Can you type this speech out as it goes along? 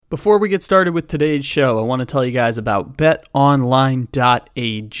Before we get started with today's show, I want to tell you guys about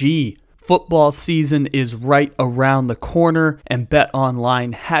betonline.ag. Football season is right around the corner, and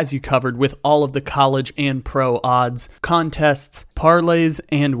BetOnline has you covered with all of the college and pro odds, contests, parlays,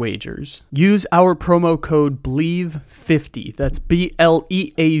 and wagers. Use our promo code BLEAV50, that's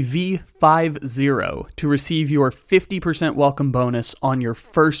BLEAV50, to receive your 50% welcome bonus on your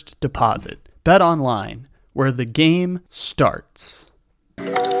first deposit. BetOnline, where the game starts.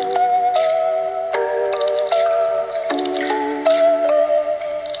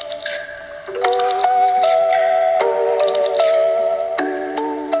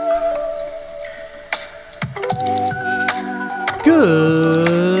 Good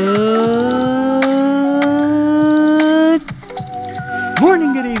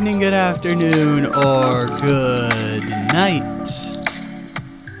morning, good evening, good afternoon, or good night.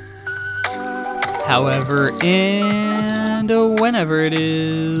 However and whenever it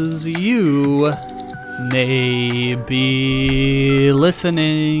is you may be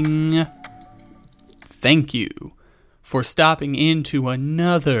listening, thank you for stopping into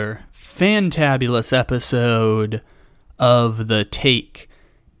another fantabulous episode of the Take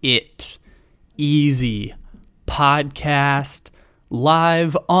It Easy podcast,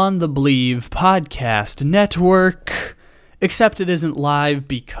 live on the Believe Podcast Network, except it isn't live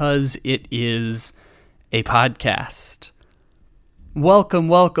because it is a podcast.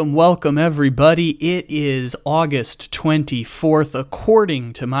 Welcome everybody. It is August 24th,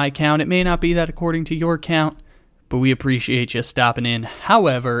 according to my count. It may not be that according to your count, but we appreciate you stopping in,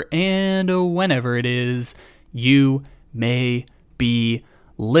 however and whenever it is you may be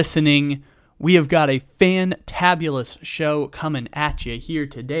listening. We have got a fantabulous show coming at you here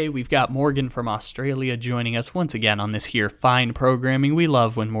today. We've got Morgan from Australia joining us once again on this here fine programming. We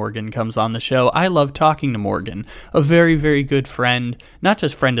love when Morgan comes on the show. I love talking to Morgan, a very, very good friend, not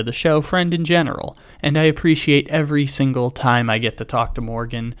just friend of the show, friend in general. And I appreciate every single time I get to talk to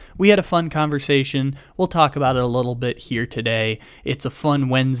Morgan. We had a fun conversation. We'll talk about it a little bit here today. It's a fun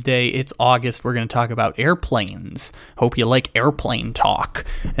Wednesday. It's August. We're going to talk about airplanes. Hope you like airplane talk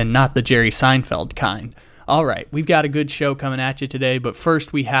and not the Jerry Seinfeld kind. All right, we've got a good show coming at you today, but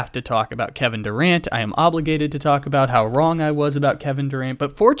first we have to talk about Kevin Durant. I am obligated to talk about how wrong I was about Kevin Durant,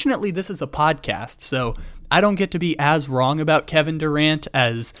 but fortunately this is a podcast, so I don't get to be as wrong about Kevin Durant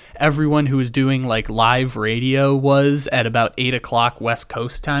as everyone who was doing like live radio was at about 8 o'clock West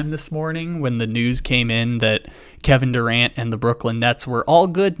Coast time this morning when the news came in that Kevin Durant and the Brooklyn Nets were all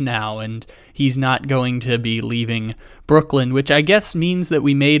good now and he's not going to be leaving Brooklyn, which I guess means that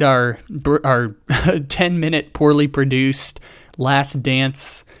we made our 10-minute poorly produced Last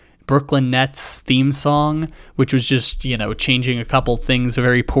Dance Brooklyn Nets theme song, which was just, changing a couple things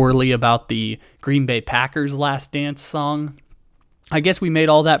very poorly about the Green Bay Packers Last Dance song. I guess we made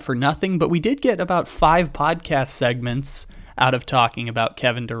all that for nothing, but we did get about 5 podcast segments out of talking about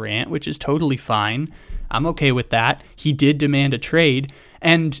Kevin Durant, which is totally fine. I'm okay with that. He did demand a trade.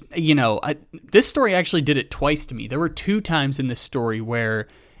 And, this story actually did it twice to me. There were 2 times in this story where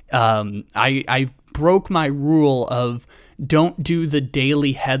I broke my rule of don't do the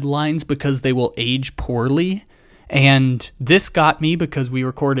daily headlines because they will age poorly. And this got me because we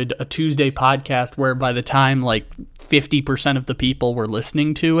recorded a Tuesday podcast where by the time like 50% of the people were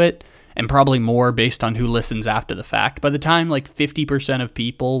listening to it, and probably more based on who listens after the fact, by the time like 50% of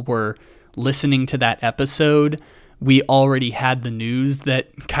people were listening to that episode, we already had the news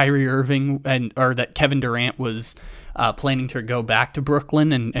that Kyrie Irving that Kevin Durant was planning to go back to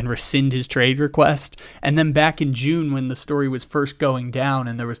Brooklyn and rescind his trade request. And then back in June when the story was first going down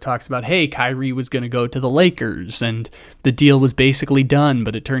and there was talks about, hey, Kyrie was going to go to the Lakers and the deal was basically done,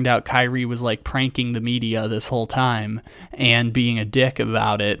 but it turned out Kyrie was like pranking the media this whole time and being a dick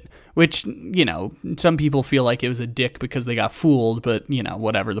about it, which, some people feel like it was a dick because they got fooled, but,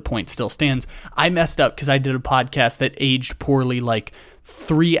 whatever, the point still stands. I messed up because I did a podcast that aged poorly like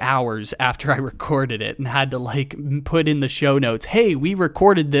 3 hours after I recorded it and had to put in the show notes, hey, we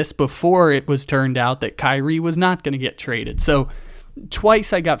recorded this before it was turned out that Kyrie was not going to get traded. So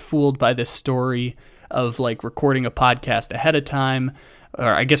twice I got fooled by this story of recording a podcast ahead of time,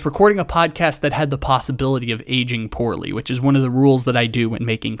 or I guess recording a podcast that had the possibility of aging poorly, which is one of the rules that I do when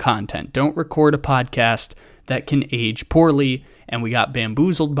making content. Don't record a podcast that can age poorly, and we got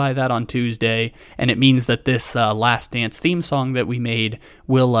bamboozled by that on Tuesday, and it means that this Last Dance theme song that we made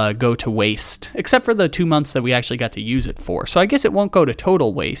will go to waste, except for the 2 months that we actually got to use it for. So I guess it won't go to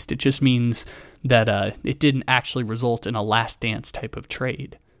total waste. It just means that it didn't actually result in a Last Dance type of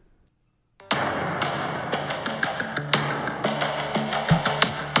trade.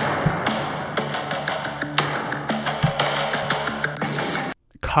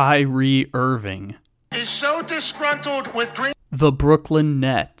 Kyrie Irving is so disgruntled with the Brooklyn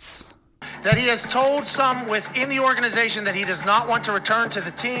Nets that he has told some within the organization that he does not want to return to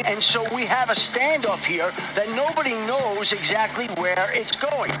the team. And so we have a standoff here that nobody knows exactly where it's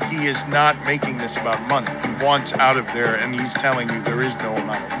going. He is not making this about money. He wants out of there, and he's telling you there is no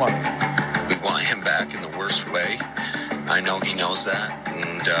amount of money. We want him back in the worst way. I know he knows that,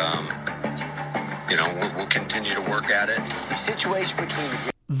 and we'll continue to work at it. The situation between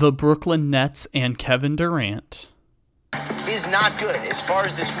the Brooklyn Nets and Kevin Durant is not good. As far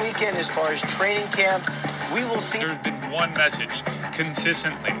as this weekend, as far as training camp, we will see. There's been one message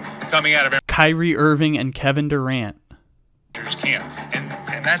consistently coming out of Kyrie Irving and Kevin Durant camp,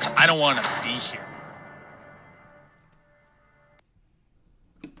 and that's, I don't want to be here.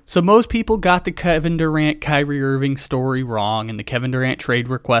 So most people got the Kevin Durant, Kyrie Irving story wrong, and the Kevin Durant trade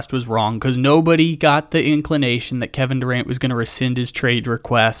request was wrong because nobody got the inclination that Kevin Durant was going to rescind his trade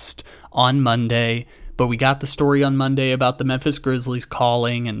request on Monday. But we got the story on Monday about the Memphis Grizzlies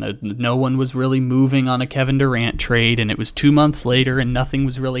calling, and no one was really moving on a Kevin Durant trade, and it was 2 months later, and nothing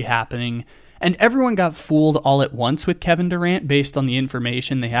was really happening. And everyone got fooled all at once with Kevin Durant based on the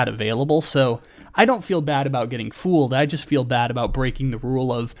information they had available, so I don't feel bad about getting fooled. I just feel bad about breaking the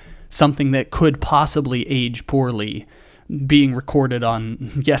rule of something that could possibly age poorly being recorded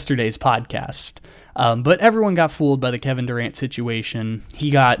on yesterday's podcast. But everyone got fooled by the Kevin Durant situation.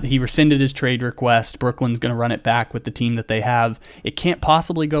 He rescinded his trade request. Brooklyn's going to run it back with the team that they have. It can't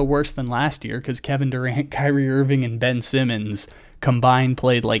possibly go worse than last year because Kevin Durant, Kyrie Irving, and Ben Simmons combined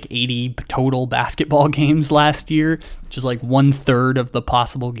played like 80 total basketball games last year, which is like 1/3 of the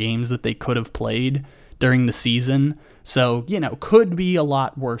possible games that they could have played during the season. So, could be a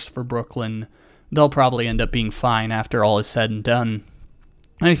lot worse for Brooklyn. They'll probably end up being fine after all is said and done.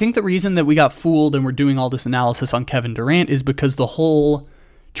 And I think the reason that we got fooled and we're doing all this analysis on Kevin Durant is because the whole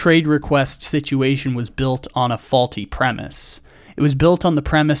trade request situation was built on a faulty premise. It was built on the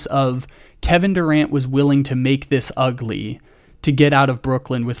premise of Kevin Durant was willing to make this ugly to get out of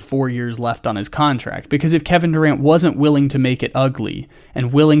Brooklyn with 4 years left on his contract. Because if Kevin Durant wasn't willing to make it ugly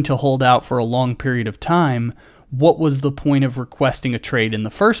and willing to hold out for a long period of time, what was the point of requesting a trade in the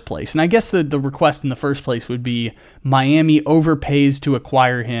first place? And I guess the request in the first place would be Miami overpays to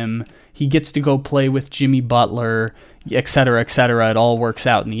acquire him. He gets to go play with Jimmy Butler, et cetera, et cetera. It all works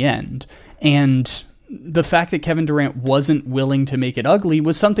out in the end. And the fact that Kevin Durant wasn't willing to make it ugly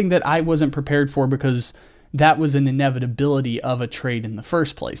was something that I wasn't prepared for because that was an inevitability of a trade in the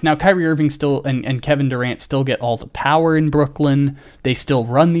first place. Now, Kyrie Irving still and Kevin Durant still get all the power in Brooklyn. They still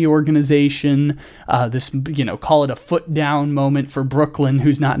run the organization. Call it a foot down moment for Brooklyn,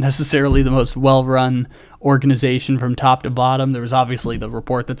 who's not necessarily the most well-run organization from top to bottom. There was obviously the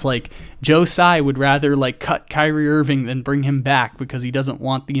report that's like Joe Tsai would rather cut Kyrie Irving than bring him back because he doesn't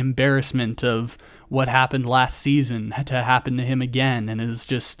want the embarrassment of what happened last season to happen to him again, and it's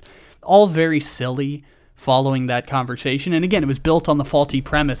just all very silly following that conversation. And again, it was built on the faulty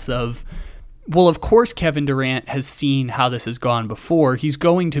premise of, well, of course Kevin Durant has seen how this has gone before. He's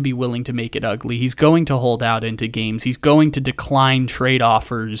going to be willing to make it ugly. He's going to hold out into games. He's going to decline trade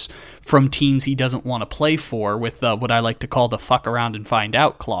offers from teams he doesn't want to play for with what I like to call the fuck around and find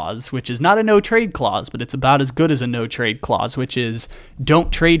out clause, which is not a no trade clause, but it's about as good as a no trade clause, which is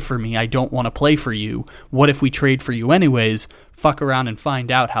don't trade for me. I don't want to play for you. What if we trade for you anyways? Fuck around and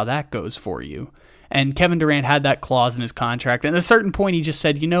find out how that goes for you. And Kevin Durant had that clause in his contract. And at a certain point, he just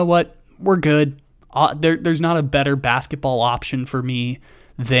said, you know what? We're good. There's not a better basketball option for me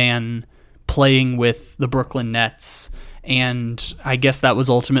than playing with the Brooklyn Nets. And I guess that was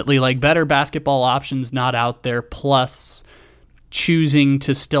ultimately better basketball options not out there, plus choosing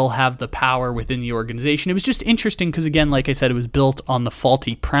to still have the power within the organization. It was just interesting because, again, like I said, it was built on the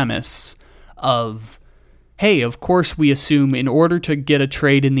faulty premise of, hey, of course we assume in order to get a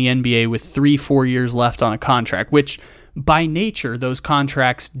trade in the NBA with 3-4 years left on a contract, which by nature those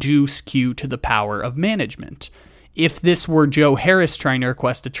contracts do skew to the power of management. If this were Joe Harris trying to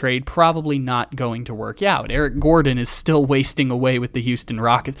request a trade, probably not going to work out. Eric Gordon is still wasting away with the Houston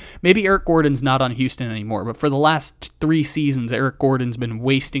Rockets. Maybe Eric Gordon's not on Houston anymore, but for the last 3 seasons, Eric Gordon's been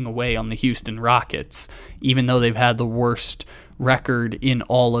wasting away on the Houston Rockets, even though they've had the worst record in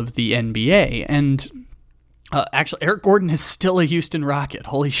all of the NBA. And actually, Eric Gordon is still a Houston Rocket.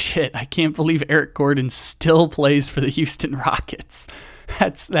 Holy shit, I can't believe Eric Gordon still plays for the Houston Rockets.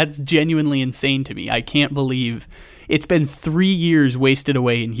 That's genuinely insane to me. I can't believe it's been 3 years wasted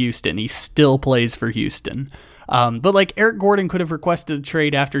away in Houston. He still plays for Houston. But like Eric Gordon could have requested a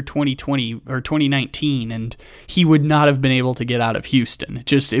trade after 2020 or 2019, and he would not have been able to get out of Houston.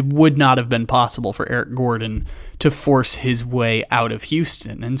 It would not have been possible for Eric Gordon to force his way out of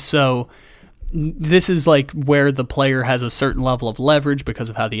Houston. And so this is like where the player has a certain level of leverage because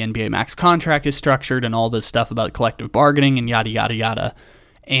of how the NBA Max contract is structured and all this stuff about collective bargaining and yada, yada, yada.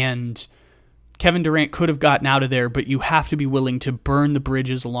 And Kevin Durant could have gotten out of there, but you have to be willing to burn the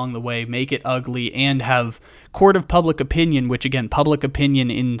bridges along the way, make it ugly, and have court of public opinion, which again, public opinion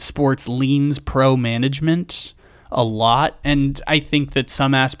in sports leans pro-management a lot. And I think that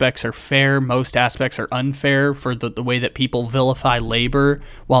some aspects are fair, most aspects are unfair for the way that people vilify labor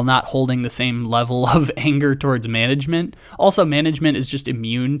while not holding the same level of anger towards management. Also, management is just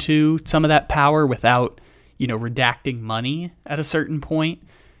immune to some of that power without, redacting money at a certain point.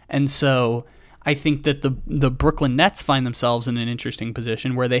 And so I think that the Brooklyn Nets find themselves in an interesting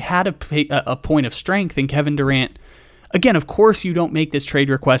position where they had a point of strength in Kevin Durant. Again, of course, you don't make this trade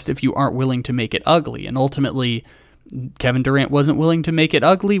request if you aren't willing to make it ugly. And ultimately, Kevin Durant wasn't willing to make it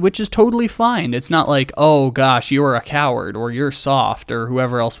ugly, which is totally fine. It's not like, oh gosh, you're a coward or you're soft or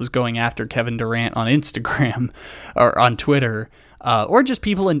whoever else was going after Kevin Durant on Instagram or on Twitter. Or just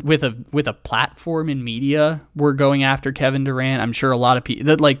people with a platform in media were going after Kevin Durant. I'm sure a lot of people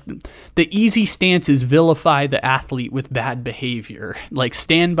the easy stance is vilify the athlete with bad behavior, like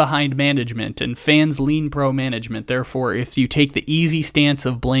stand behind management, and fans lean pro management. Therefore, if you take the easy stance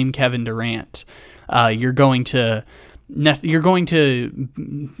of blame Kevin Durant, you're going to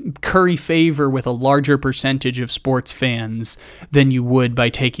curry favor with a larger percentage of sports fans than you would by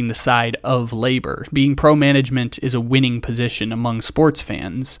taking the side of labor. Being pro-management is a winning position among sports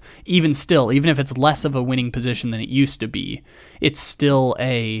fans. Even if it's less of a winning position than it used to be, it's still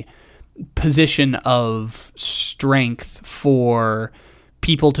a position of strength for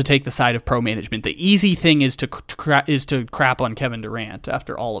people to take the side of pro-management. The easy thing is to crap on Kevin Durant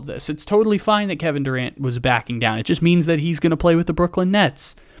after all of this. It's totally fine that Kevin Durant was backing down. It just means that he's going to play with the Brooklyn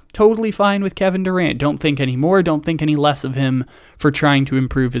Nets. Totally fine with Kevin Durant. Don't think any more. Don't think any less of him for trying to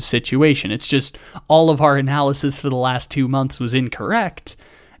improve his situation. It's just all of our analysis for the last 2 months was incorrect.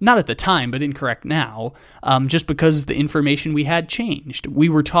 Not at the time, but incorrect now, just because the information we had changed. We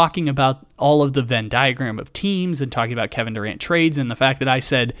were talking about all of the Venn diagram of teams and talking about Kevin Durant trades and the fact that I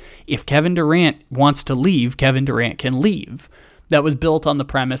said, if Kevin Durant wants to leave, Kevin Durant can leave. That was built on the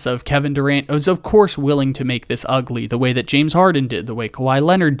premise of Kevin Durant was, of course, willing to make this ugly, the way that James Harden did, the way Kawhi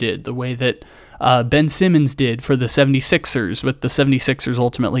Leonard did, the way that Ben Simmons did for the 76ers, but the 76ers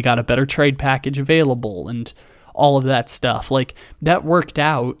ultimately got a better trade package available, and all of that stuff. Like, that worked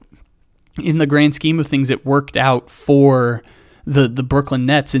out in the grand scheme of things. It worked out for the Brooklyn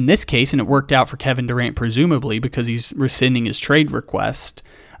Nets in this case, and it worked out for Kevin Durant, presumably, because he's rescinding his trade request.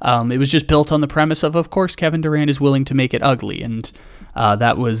 It was just built on the premise of course, Kevin Durant is willing to make it ugly, and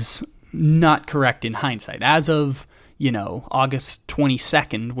that was not correct in hindsight. As of, August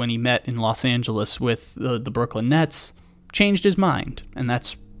 22nd, when he met in Los Angeles with the Brooklyn Nets, changed his mind, and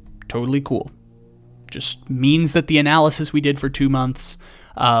that's totally cool. Just means that the analysis we did for 2 months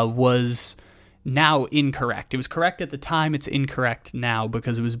was now incorrect. It was correct at the time, it's incorrect now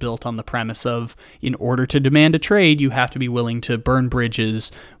because it was built on the premise of, in order to demand a trade, you have to be willing to burn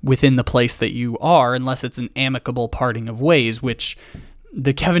bridges within the place that you are, unless it's an amicable parting of ways, which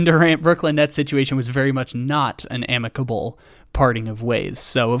the Kevin Durant Brooklyn Nets situation was very much not an amicable parting of ways.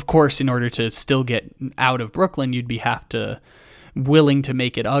 So, of course, in order to still get out of Brooklyn, you'd be willing to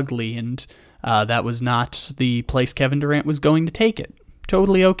make it ugly, and that was not the place Kevin Durant was going to take it.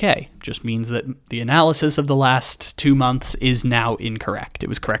 Totally okay. Just means that the analysis of the last 2 months is now incorrect. It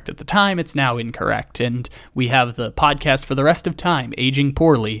was correct at the time, it's now incorrect. And we have the podcast for the rest of time, Aging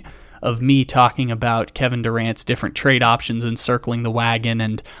Poorly, of me talking about Kevin Durant's different trade options and circling the wagon,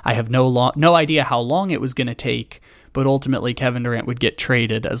 and I have no idea how long it was going to take, but ultimately Kevin Durant would get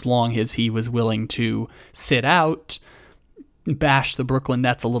traded as long as he was willing to sit out, bash the Brooklyn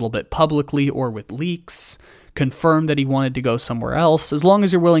Nets a little bit publicly or with leaks, confirm that he wanted to go somewhere else. As long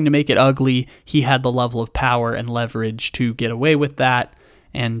as you're willing to make it ugly, he had the level of power and leverage to get away with that,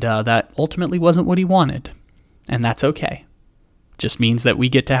 and that ultimately wasn't what he wanted, and that's okay. Just means that we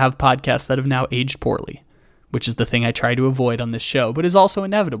get to have podcasts that have now aged poorly, which is the thing I try to avoid on this show, but is also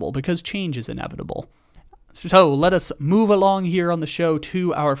inevitable because change is inevitable. So let us move along here on the show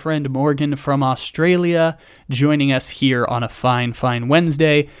to our friend Morgan from Australia, joining us here on a fine, fine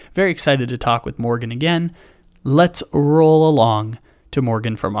Wednesday. Very excited to talk with Morgan again. Let's roll along to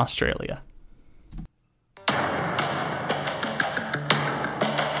Morgan from Australia.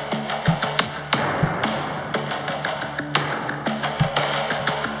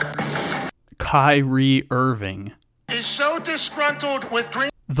 Kyrie Irving. Is so disgruntled with Green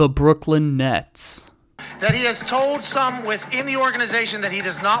The Brooklyn Nets. that he has told some within the organization that he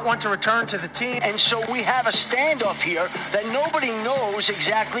does not want to return to the team. And so we have a standoff here that nobody knows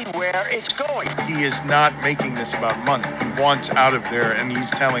exactly where it's going. He is not making this about money. He wants out of there, and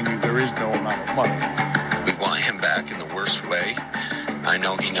he's telling you there is no amount of money. We want him back in the worst way. I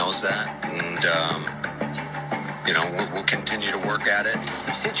know he knows that, and we'll continue to work at it.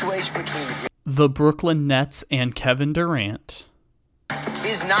 The situation between The Brooklyn Nets and Kevin Durant.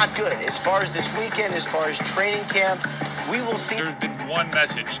 is not good. As far as this weekend, as far as training camp, we will see. There's been one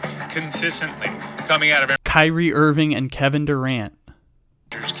message consistently coming out of Kyrie Irving and Kevin Durant.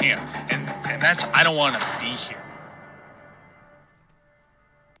 Rangers camp, and that's I don't want to be here.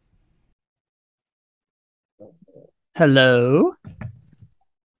 Hello?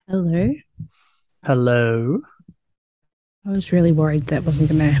 Hello. Hello? I was really worried that wasn't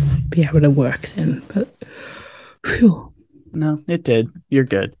going to be able to work then, but phew. No, it did. You're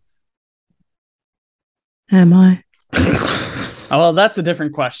good. Am I? Oh, well, that's a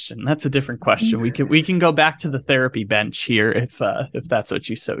different question. We can go back to the therapy bench here if that's what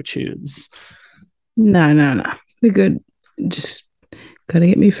you so choose. No. We're good. Just got to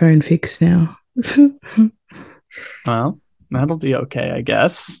get my phone fixed now. Well, that'll be okay, I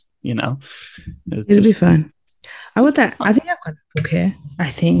guess. It'll be fine. I think I've got Apple Care. I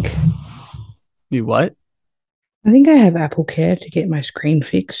think. You what? I think I have Apple Care to get my screen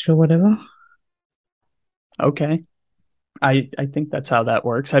fixed or whatever. Okay. I think that's how that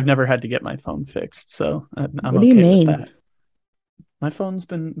works. I've never had to get my phone fixed, so I'm what do you okay mean? with that. My phone's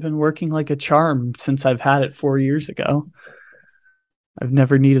been working like a charm since I've had it 4 years ago. I've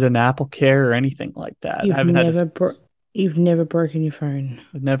never needed an Apple Care or anything like that. You've never broken your phone.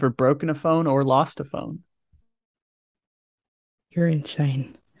 I've never broken a phone or lost a phone. You're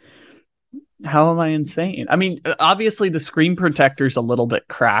insane. How am I insane? I mean, obviously the screen protector's a little bit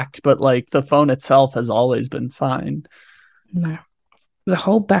cracked, but like the phone itself has always been fine. No. The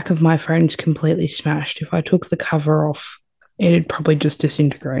whole back of my phone's completely smashed. If I took the cover off, it'd probably just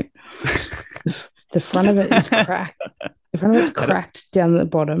disintegrate. The front of it is cracked. The front of it's cracked down the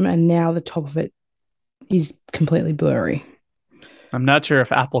bottom, and now the top of it is completely blurry. I'm not sure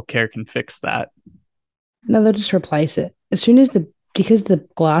if Apple Care can fix that. No, they'll just replace it. Because the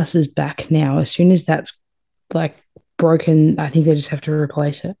glass is back now, as soon as that's like broken, I think they just have to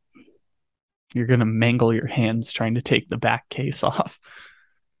replace it. You're going to mangle your hands trying to take the back case off.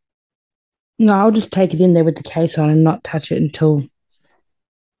 No, I'll just take it in there with the case on and not touch it until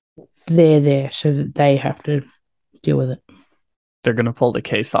they're there so that they have to deal with it. They're going to pull the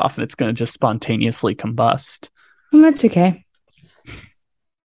case off and it's going to just spontaneously combust. And that's okay.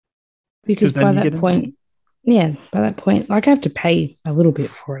 Because by that point, like I have to pay a little bit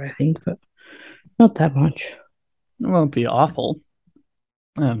for it, I think, but not that much. It won't be awful.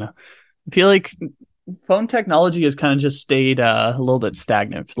 I don't know. I feel like phone technology has kind of just stayed a little bit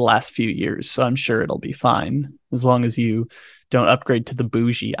stagnant for the last few years, so I'm sure it'll be fine as long as you don't upgrade to the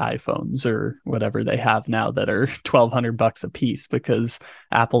bougie iPhones or whatever they have now that are $1,200 a piece because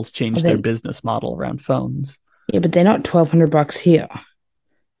Apple's changed their business model around phones. Yeah, but they're not $1,200 here.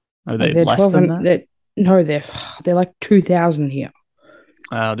 Are they less than that? No, they're like $2,000 here.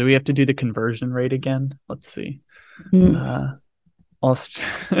 Do we have to do the conversion rate again? Let's see.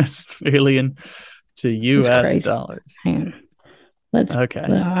 Australian to US dollars. Hang on. Okay.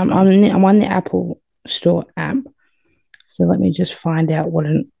 I'm on the Apple Store app. So let me just find out what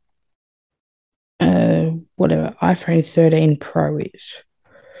whatever iPhone 13 Pro is.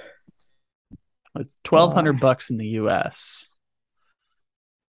 It's $1,200 in the US.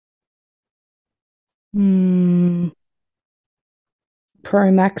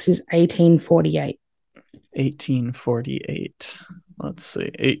 Pro Max is $1,848. 1848. Let's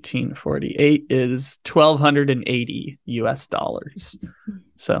see. 1848 is $1,280 US dollars.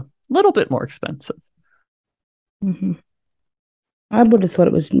 So a little bit more expensive. Mm-hmm. I would have thought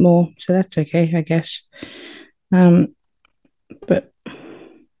it was more, so that's okay, I guess. But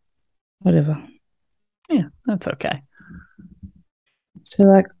whatever. Yeah, that's okay. So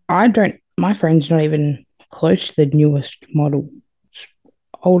like my phone's not even close to the newest model.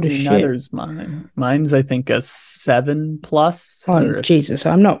 Old as shit. Neither's mine. Mine's, I think, a 7 plus. Oh, Jesus.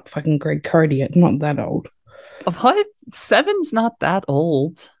 I'm not fucking Greg Cody. It's not that old. What? 7's not that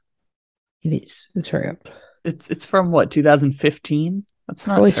old. It is. It's very old. It's from what, 2015? That's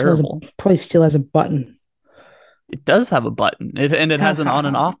not terrible. Probably still has a button. It does have a button. It has an on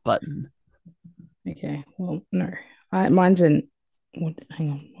and off button. Okay. Well, no. Mine's hang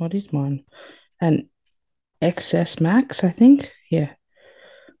on. What is mine? An XS Max, I think. Yeah.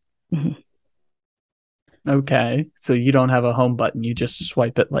 Mm-hmm. Okay. So you don't have a home button. You just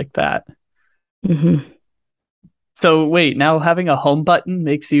swipe it like that. Mm-hmm. So wait, now having a home button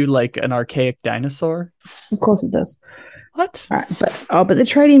makes you like an archaic dinosaur? Of course it does. What? All right, but the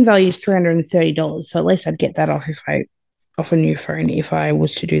trade-in value is $330, so at least I'd get that off a new phone if I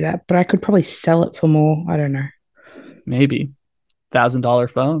was to do that. But I could probably sell it for more. I don't know. Maybe. $1,000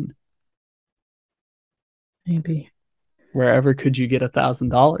 phone. Maybe. Wherever could you get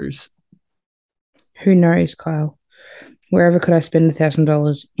 $1,000? Who knows, Kyle? Wherever could I spend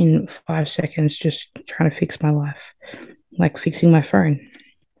 $1,000 in 5 seconds just trying to fix my life, like fixing my phone?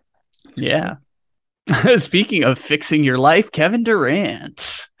 Yeah. Speaking of fixing your life, Kevin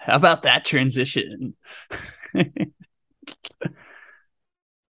Durant. How about that transition?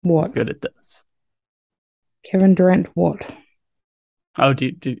 What? Good at those. Kevin Durant, what? Oh,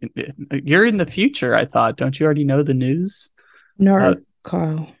 you're in the future, I thought. Don't you already know the news? No,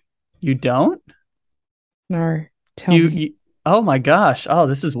 Kyle. You don't? No. Tell me. Oh my gosh. Oh,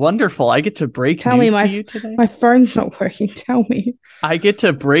 this is wonderful. I get to break news to you today. My phone's not working. Tell me. I get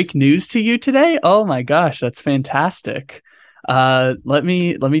to break news to you today? Oh my gosh, that's fantastic. Let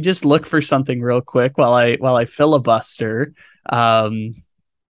me just look for something real quick while I filibuster. Where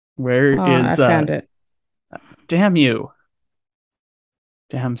is I found it. Damn you.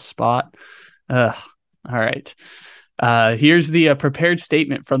 Damn Spot. Ugh. All right. Here's the prepared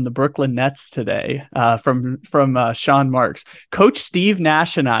statement from the Brooklyn Nets today from Sean Marks. Coach Steve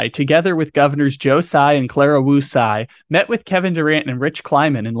Nash and I, together with Governors Joe Tsai and Clara Wu Tsai, met with Kevin Durant and Rich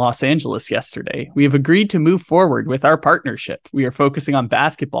Kleiman in Los Angeles yesterday. We have agreed to move forward with our partnership. We are focusing on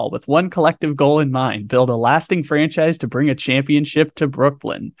basketball with one collective goal in mind: build a lasting franchise to bring a championship to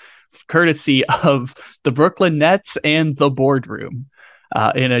Brooklyn, courtesy of the Brooklyn Nets and the boardroom.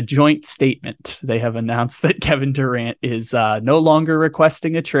 In a joint statement, they have announced that Kevin Durant is no longer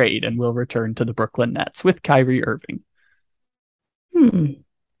requesting a trade and will return to the Brooklyn Nets with Kyrie Irving.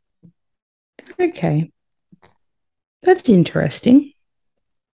 Okay. That's interesting.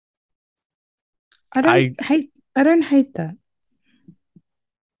 I don't hate that.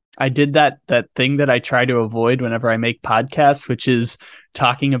 I did that thing that I try to avoid whenever I make podcasts, which is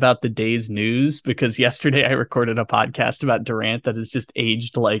talking about the day's news, because yesterday I recorded a podcast about Durant that has just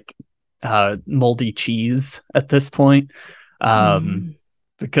aged like moldy cheese at this point.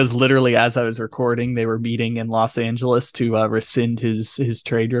 Because literally as I was recording, they were meeting in Los Angeles to rescind his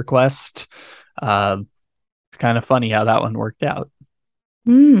trade request. It's kind of funny how that one worked out.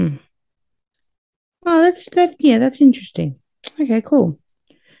 Oh, that's interesting. Okay, cool.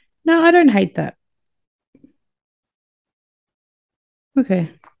 No, I don't hate that.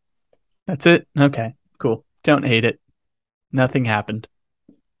 Okay. That's it? Okay, cool. Don't hate it. Nothing happened.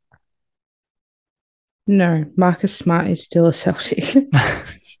 No, Marcus Smart is still a Celtic.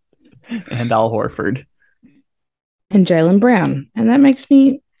 And Al Horford. And Jaylen Brown. And that makes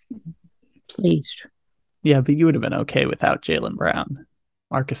me pleased. Yeah, but you would have been okay without Jaylen Brown.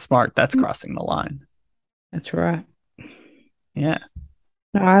 Marcus Smart, that's crossing the line. That's right. Yeah.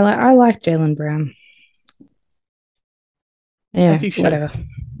 No, I like Jaylen Brown. Yeah, whatever.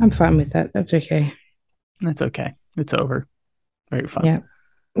 I'm fine with that. That's okay. That's okay. It's over. Very fun. Yeah.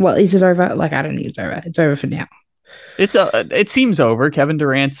 Well, is it over? Like, I don't think it's over. It's over for now. It seems over. Kevin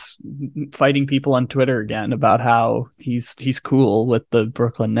Durant's fighting people on Twitter again about how he's cool with the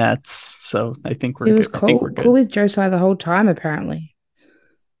Brooklyn Nets. So I think we're good. Cool, I think we're good. Cool with Joe Tsai the whole time, apparently.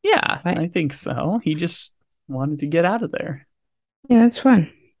 Yeah, I think so. He just wanted to get out of there. Yeah, that's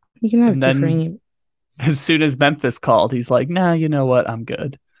fine. You can have differing. As soon as Memphis called, he's like, "Nah, you know what? I'm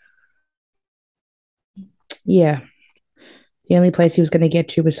good." Yeah. The only place he was going to get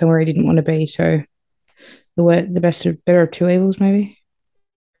to was somewhere he didn't want to be. So the better of two evils, maybe.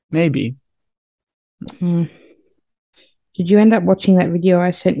 Maybe. Did you end up watching that video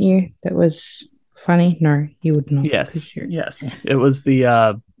I sent you? That was funny. No, you would not. Yes. It was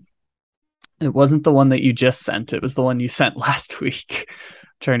the. It wasn't the one that you just sent. It was the one you sent last week. I'm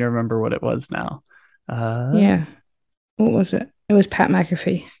trying to remember what it was now. Yeah. What was it? It was Pat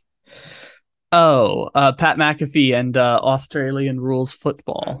McAfee. Oh, Pat McAfee and Australian rules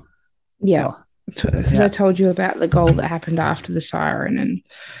football. Yeah. Because I told you about the goal that happened after the siren and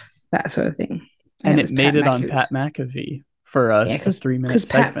that sort of thing. And it made it on Pat McAfee for a 3-minute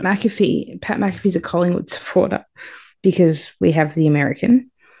segment. Pat McAfee's a Collingwood supporter because we have the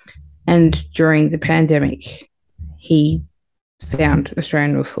American. And during the pandemic, he found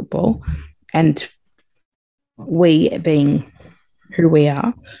Australian rules football. And we, being who we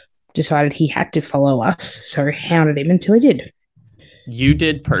are, decided he had to follow us. So hounded him until he did. You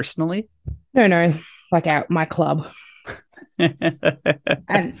did personally? No, like my club.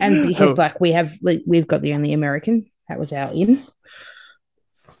 And because we've got the only American that was out in,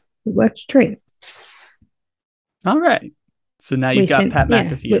 it worked a treat. All right. So now you've got Pat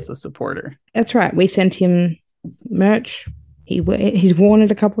McAfee as a supporter. That's right. We sent him merch. He's worn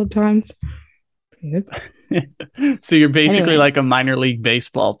it a couple of times. So you're basically like a minor league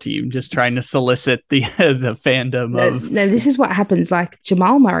baseball team, just trying to solicit the fandom of. No, this is what happens. Like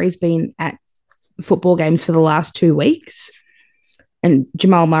Jamal Murray's been at football games for the last 2 weeks, and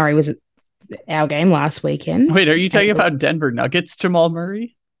Jamal Murray was at our game last weekend. Wait, are you talking about Denver Nuggets Jamal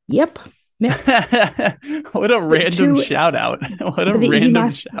Murray? Yep. What a random shout out. What a random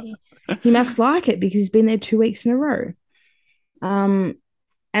shout out. He must like it because he's been there 2 weeks in a row. And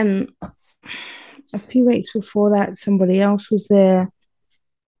a few weeks before that, somebody else was there.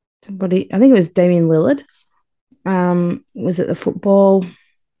 I think it was Damian Lillard. Was at the football.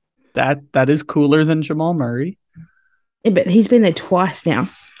 That is cooler than Jamal Murray. Yeah, but he's been there twice now.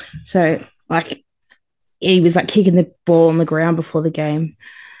 So like he was like kicking the ball on the ground before the game.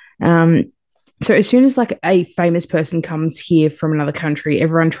 So as soon as like a famous person comes here from another country,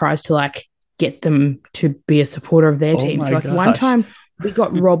 everyone tries to like get them to be a supporter of their team. So like one time we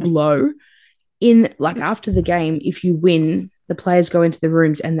got Rob Lowe in, like after the game, if you win, the players go into the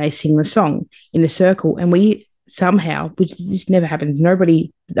rooms and they sing the song in a circle. And we somehow, which this never happens,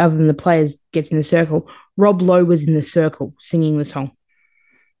 nobody other than the players gets in the circle. Rob Lowe was in the circle singing the song.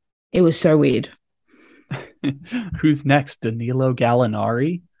 It was so weird. Who's next? Danilo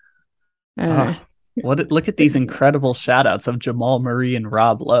Gallinari? Look at these incredible shout outs of Jamal Murray and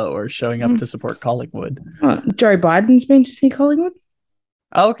Rob Lowe are showing up to support Collingwood. Joe Biden's been to see Collingwood.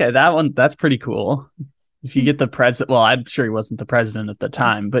 Okay, that's pretty cool. If you get the president, well, I'm sure he wasn't the president at the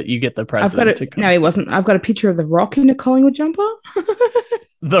time, but you get the president to come. No, he wasn't. I've got a picture of The Rock in a Collingwood jumper.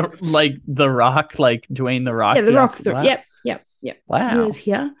 the Rock, like Dwayne The Rock. Yeah, The Rock. Wow. Yep. Wow. He was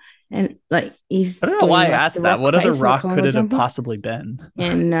here. And like he's, I don't know why I asked that. What other Rock could it have jumper? possibly been?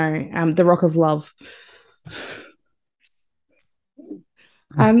 Yeah, no, The Rock of Love.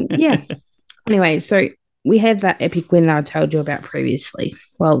 Yeah. Anyway, so we had that epic win that I told you about previously.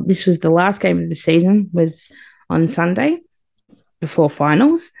 Well, this was the last game of the season, was on Sunday before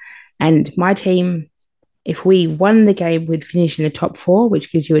finals, and my team, if we won the game, we'd finish in the top 4,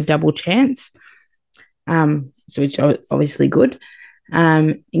 which gives you a double chance. So it's obviously good.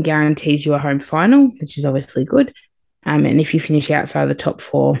 And guarantees you a home final, which is obviously good. And if you finish outside the top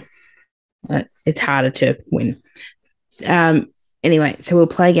 4, it's harder to win. Anyway, so we're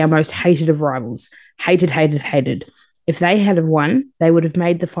playing our most hated of rivals. Hated. If they had have won, they would have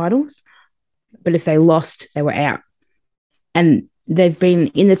made the finals. But if they lost, they were out. And they've been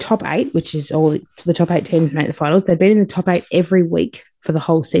in the top 8, which is all the top 8 teams make the finals. They've been in the top 8 every week for the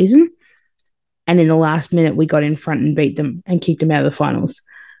whole season. And in the last minute, we got in front and beat them and kicked them out of the finals.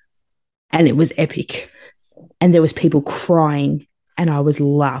 And it was epic. And there was people crying, and I was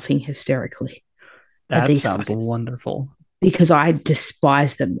laughing hysterically. That sounds wonderful. Because I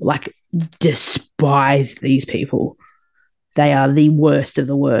despise them, like despise these people. They are the worst of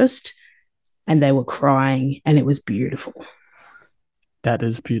the worst. And they were crying, and it was beautiful. That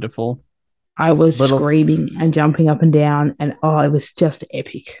is beautiful. I was screaming and jumping up and down, and it was just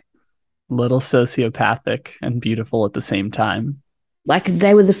epic. Little sociopathic and beautiful at the same time. Like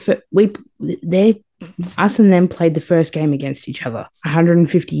they were us and them played the first game against each other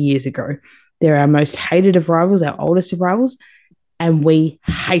 150 years ago. They're our most hated of rivals, our oldest of rivals, and we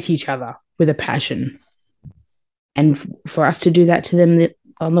hate each other with a passion. And for us to do that to them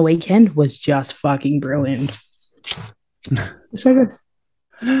on the weekend was just fucking brilliant. So good.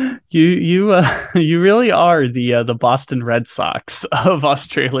 You really are the Boston Red Sox of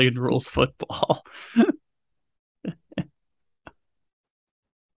Australian rules football.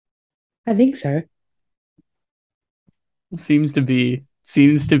 I think so. Seems to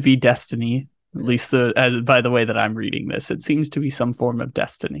be destiny. At least by the way that I'm reading this, it seems to be some form of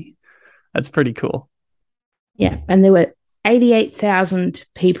destiny. That's pretty cool. Yeah, and there were 88,000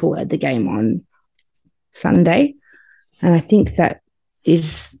 people at the game on Sunday, and I think that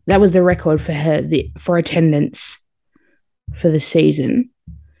was the record for attendance for the season.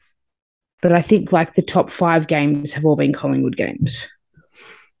 But I think like the top 5 games have all been Collingwood games.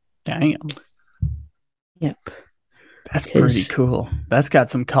 Damn. Yep. That's pretty cool. That's got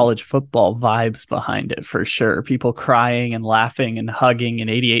some college football vibes behind it for sure. People crying and laughing and hugging, and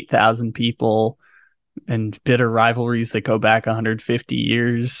 88,000 people, and bitter rivalries that go back 150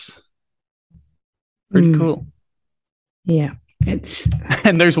 years. Pretty cool. Yeah.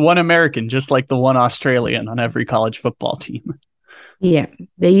 And there's one American, just like the one Australian on every college football team. Yeah.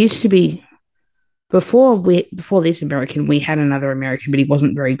 There used to be before this American, we had another American, but he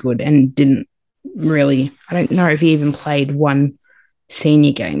wasn't very good and didn't really. I don't know if he even played one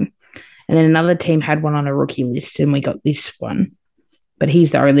senior game. And then another team had one on a rookie list, and we got this one. But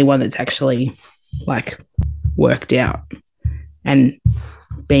he's the only one that's actually like worked out and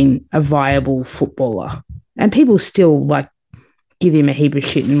been a viable footballer. And people still like give him a heap of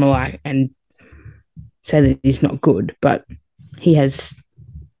shit and say that he's not good, but he has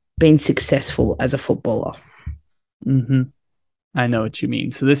been successful as a footballer. Mm-hmm. I know what you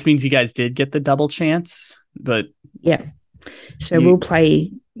mean. So this means you guys did get the double chance, but yeah. So we'll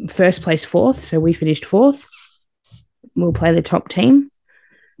play first place fourth. So we finished fourth. We'll play the top team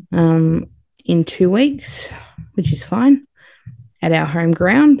in 2 weeks, which is fine, at our home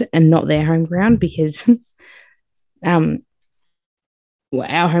ground and not their home ground because our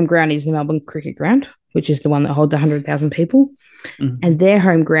home ground is the Melbourne Cricket Ground, which is the one that holds 100,000 people. Mm-hmm. And their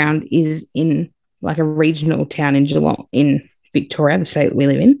home ground is in like a regional town in Geelong, in Victoria, the state that we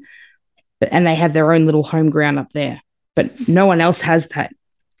live in. And they have their own little home ground up there. But no one else has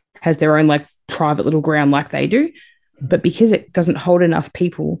their own like private little ground like they do. But because it doesn't hold enough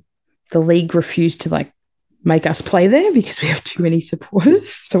people, the league refused to like make us play there because we have too many supporters.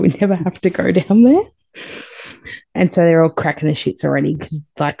 So we never have to go down there. And so they're all cracking the shits already because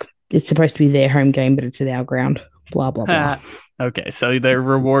like it's supposed to be their home game, but it's at our ground. Blah, blah, blah. Okay, so their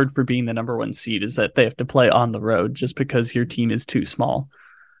reward for being the number one seed is that they have to play on the road just because your team is too small.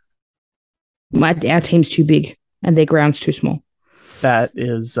 Our team's too big and their ground's too small. That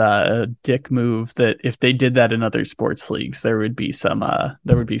is a dick move that if they did that in other sports leagues, there would be some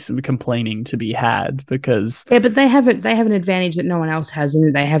complaining to be had because but they have an advantage that no one else has in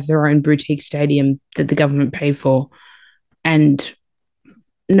that they have their own boutique stadium that the government paid for, and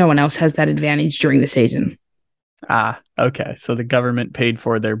no one else has that advantage during the season. Okay. So the government paid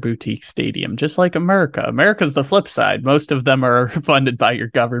for their boutique stadium, just like America. America's the flip side. Most of them are funded by your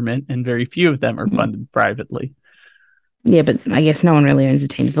government and very few of them are funded privately. Yeah, but I guess no one really owns the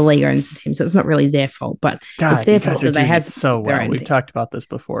teams. The league owns the team, so it's not really their fault. But God, it's their fault that they have so well. We've talked about this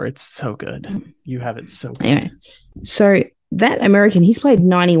before. It's so good. You have it so good. Anyway, so that American, he's played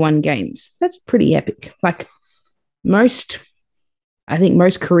 91 games. That's pretty epic. Like I think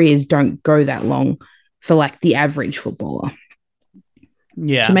most careers don't go that long for like the average footballer.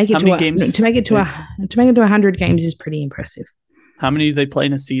 Yeah, to make it to 100 games is pretty impressive. How many do they play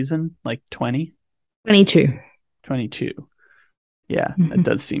in a season? Like 20? 22. 22. Yeah, that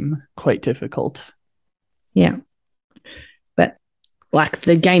does seem quite difficult. Yeah. But like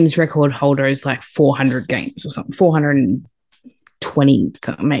the games record holder is like 400 games or something, 420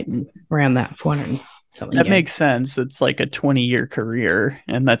 something, maybe around that, 400 something. That makes sense. It's like a 20-year career,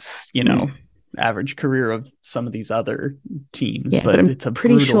 and that's, average career of some of these other teams. Yeah, but it's a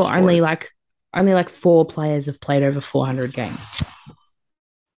pretty sure sport. only like 4 players have played over 400 games.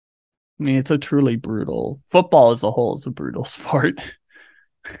 I mean, it's a truly brutal. Football as a whole is a brutal sport.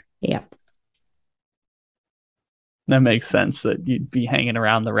 Yeah. That makes sense that you'd be hanging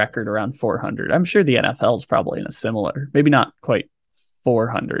around the record around 400. I'm sure the NFL is probably in a similar, maybe not quite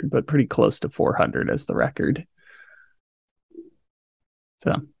 400, but pretty close to 400 as the record.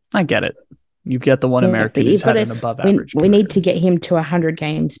 So I get it. You've got the one American who's had an above average. We need to get him to 100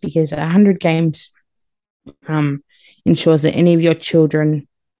 games because 100 games ensures that any of your children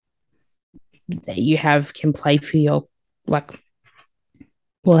that you have can play for your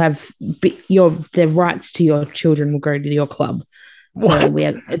will have the rights to your children will go to your club. What? So we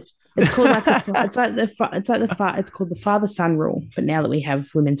have it's called like it's called the father-son rule. But now that we have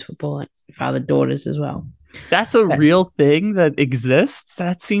women's football, like father-daughters as well. That's a real thing that exists.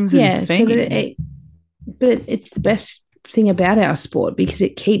 That seems insane. So it's the best thing about our sport because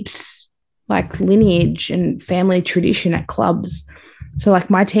it keeps like lineage and family tradition at clubs. So like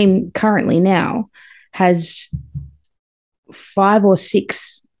my team currently now has 5 or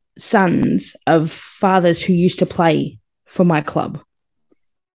 6 sons of fathers who used to play for my club,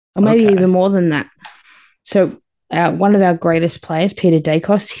 or maybe even more than that. So one of our greatest players, Peter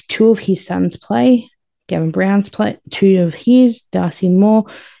Dacos, 2 of his sons play. Gavin Brown's play, 2 of his, Darcy Moore,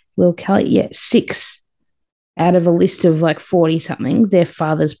 Will Kelly. 6 out of a list of like 40 something, their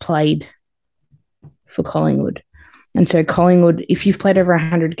fathers played for Collingwood. And so Collingwood, if you've played over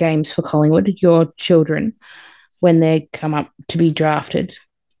 100 games for Collingwood, your children, when they come up to be drafted,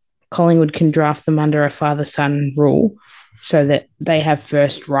 Collingwood can draft them under a father-son rule so that they have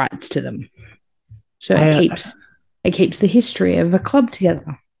first rights to them. So it keeps the history of a club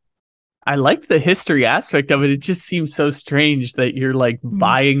together. I like the history aspect of it. It just seems so strange that you're like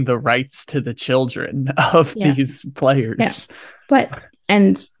buying the rights to the children of these players. Yeah. But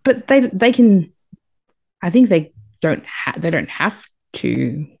they can I think they don't have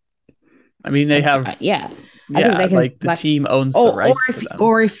to. I mean, they have I think yeah, they can, like the team owns the rights to them.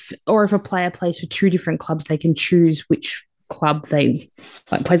 Or if a player plays for two different clubs, they can choose which club they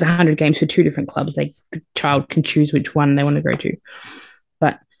like plays 100 games for two different clubs. The child can choose which one they want to go to.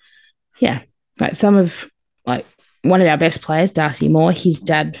 But yeah, like one of our best players, Darcy Moore, his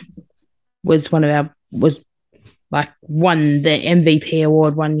dad was won the MVP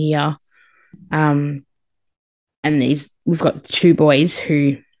award one year. And we've got two boys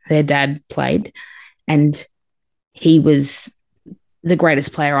who their dad played, and he was the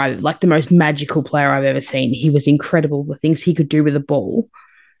greatest player the most magical player I've ever seen. He was incredible. The things he could do with a ball,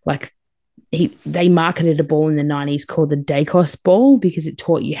 they marketed a ball in the 90s called the Dacos ball because it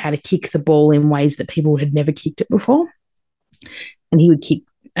taught you how to kick the ball in ways that people had never kicked it before. And he would kick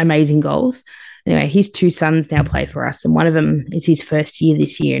amazing goals. Anyway, his two sons now play for us, and one of them is his first year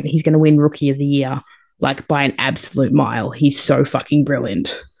this year, and he's going to win Rookie of the Year by an absolute mile. He's so fucking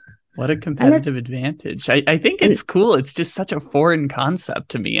brilliant. What a competitive advantage. I think it's cool. It's just such a foreign concept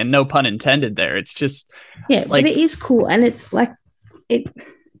to me, and no pun intended there. It's just but it is cool, and it's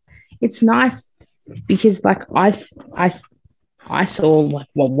it's nice because I saw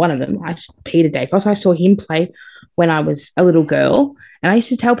one of them, Peter Dacos. I saw him play when I was a little girl, and I used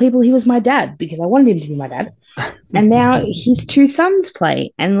to tell people he was my dad because I wanted him to be my dad. And now his two sons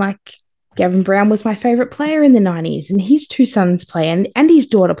play, and Gavin Brown was my favorite player in the 90s, and his two sons play, and his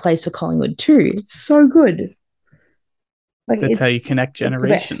daughter plays for Collingwood too. It's so good. That's how you connect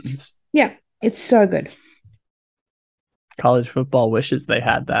generations. Yeah, it's so good. College football wishes they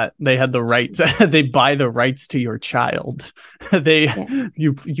had that. They had the rights. They buy the rights to your child.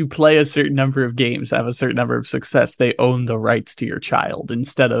 You play a certain number of games, have a certain number of success. They own the rights to your child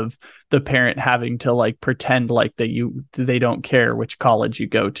instead of the parent having to pretend they don't care which college you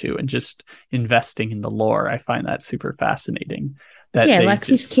go to and just investing in the lore. I find that super fascinating.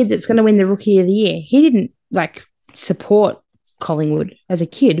 This kid that's going to win the Rookie of the Year, he didn't support Collingwood as a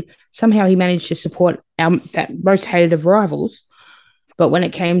kid. Somehow he managed to support that most hated of rivals. But when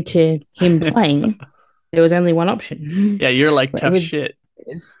it came to him playing, there was only one option. Yeah, you're tough shit.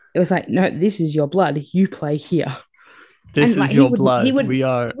 It was no, this is your blood. You play here. This is your blood. He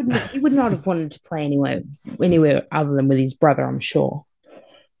would not have wanted to play anywhere other than with his brother, I'm sure.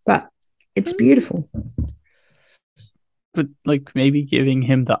 But it's beautiful. But maybe giving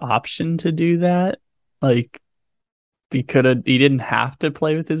him the option to do that, he didn't have to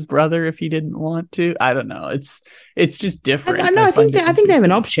play with his brother if he didn't want to. I don't know. It's just different. I think they have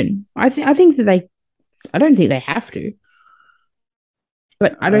an option. I don't think they have to.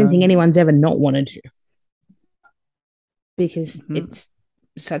 But I don't think anyone's ever not wanted to. Because it's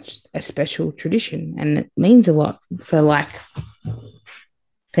such a special tradition and it means a lot for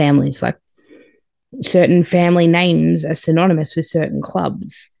families. Certain family names are synonymous with certain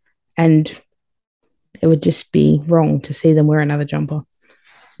clubs, and it would just be wrong to see them wear another jumper.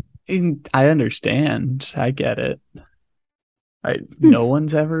 I understand. I get it. No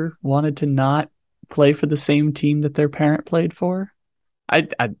one's ever wanted to not play for the same team that their parent played for. I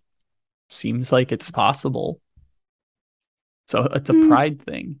seems like it's possible. So it's a pride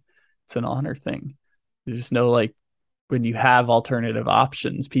thing. It's an honor thing. There's no when you have alternative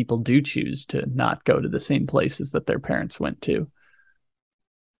options, people do choose to not go to the same places that their parents went to.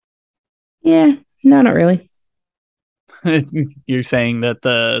 Yeah. No, not really. You're saying that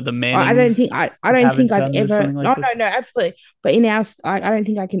the Mannings I don't think I've ever. No, absolutely. But I don't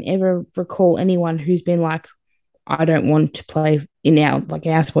think I can ever recall anyone who's been I don't want to play in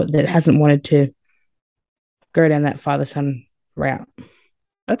our sport that hasn't wanted to go down that father-son route.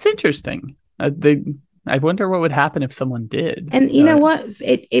 That's interesting. I wonder what would happen if someone did. And you know what?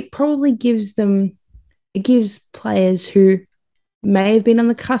 It probably gives players who may have been on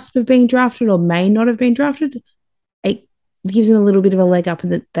the cusp of being drafted or may not have been drafted, it gives them a little bit of a leg up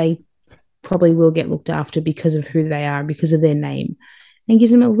and that they probably will get looked after because of who they are, because of their name, and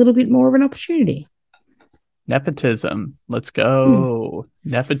gives them a little bit more of an opportunity. Nepotism. Let's go.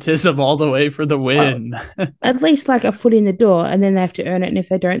 Nepotism all the way for the win. Well, at least a foot in the door, and then they have to earn it, and if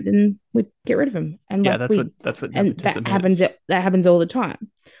they don't, then we get rid of them. And that's what nepotism happens. That happens all the time.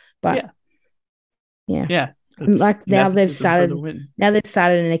 But yeah. Now they've started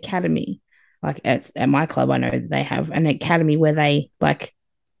an academy. At my club, I know they have an academy where they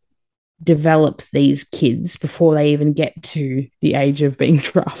develop these kids before they even get to the age of being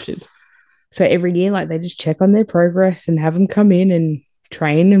drafted. So every year, they just check on their progress and have them come in and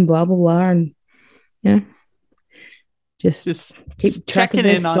train and blah blah blah, and just keep checking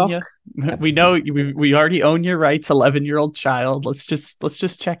in stock. On you. We know we already own your rights, 11-year-old child. Let's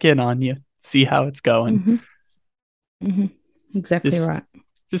just check in on you. see how it's going. Mm-hmm. Mm-hmm. Exactly right.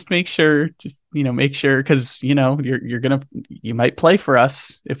 Just make sure, because you might play for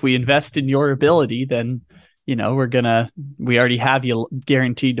us. If we invest in your ability, then we already have you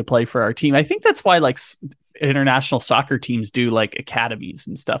guaranteed to play for our team. I think that's why like international soccer teams do like academies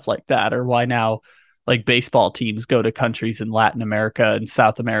and stuff like that, or why now like baseball teams go to countries in Latin America and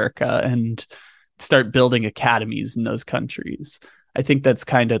South America and start building academies in those countries. I think that's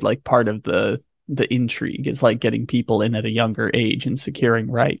kind of like part of the intrigue, is like getting people in at a younger age and securing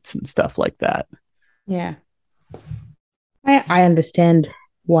rights and stuff like that. Yeah. I understand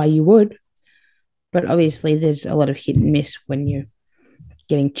why you would, but obviously there's a lot of hit and miss when you're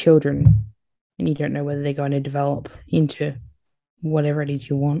getting children and you don't know whether they're going to develop into whatever it is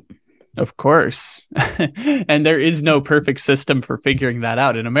you want. Of course. And there is no perfect system for figuring that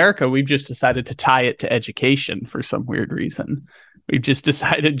out. In America, we've just decided to tie it to education for some weird reason. We've just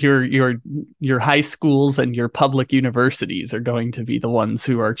decided your high schools and your public universities are going to be the ones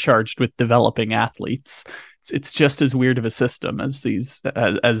who are charged with developing athletes. It's just as weird of a system as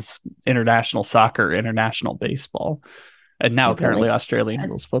as international soccer, international baseball. And now apparently Australian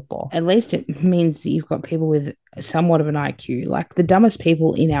rules football. At least it means that you've got people with somewhat of an IQ. Like the dumbest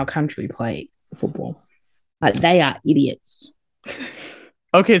people in our country play football. Like they are idiots.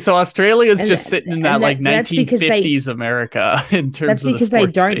 Okay, so Australia is just sitting in that like 1950s America in terms of the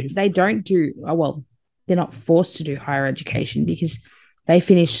sports space. They don't do well. They're not forced to do higher education because they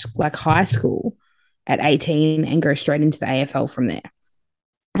finish like high school at 18 and go straight into the AFL from there.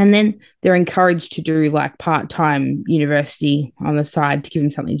 And then they're encouraged to do like part-time university on the side to give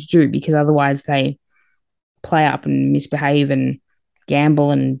them something to do, because otherwise they play up and misbehave and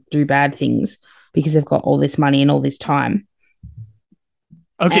gamble and do bad things because they've got all this money and all this time.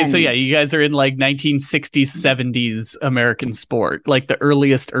 Okay, so yeah, you guys are in like 1960s, 70s American sport, like the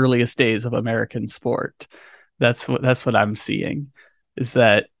earliest days of American sport. That's what I'm seeing, is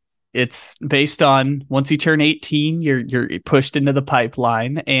that it's based on once you turn 18, you're pushed into the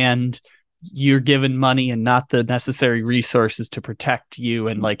pipeline and you're given money and not the necessary resources to protect you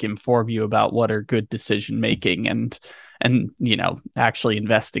and like inform you about what are good decision making and actually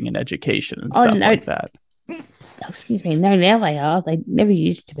investing in education and stuff like that. Excuse me. No, now they are. They never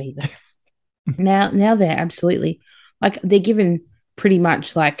used to be though. Now they're absolutely like they're given pretty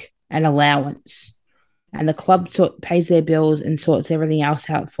much like an allowance. And the club pays their bills and sorts everything else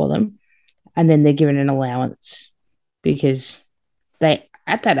out for them. And then they're given an allowance because they,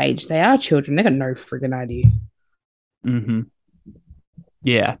 at that age, they are children. They got no friggin' idea. Mm-hmm.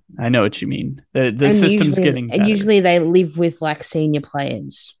 Yeah, I know what you mean. The system's getting better. And usually they live with like senior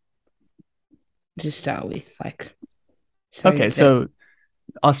players to start with. So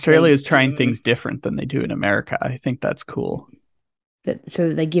Australia is trying things different than they do in America. I think that's cool.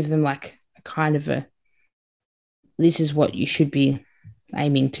 So they give them like a kind of a, this is what you should be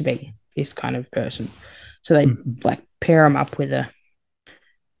aiming to be, this kind of person. So they like pair them up with a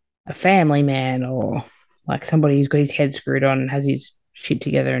family man or like somebody who's got his head screwed on and has his shit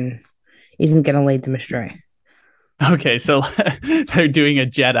together and isn't going to lead them astray. Okay, so they're doing a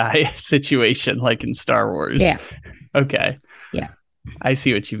Jedi situation like in Star Wars. Yeah. Okay. Yeah. I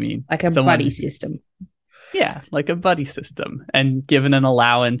see what you mean. Like a buddy system. Yeah, like a buddy system, and given an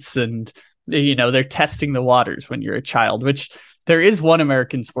allowance, and they're testing the waters when you're a child, which there is one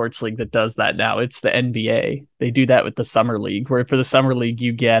American sports league that does that now. It's the NBA. They do that with the summer league, where for the summer league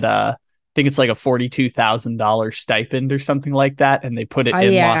you get I think it's like a $42,000 stipend or something like that, and they put it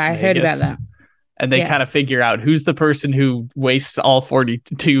in Las Vegas. I heard about that. And they kind of figure out who's the person who wastes all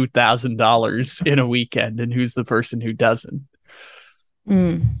 $42,000 in a weekend and who's the person who doesn't.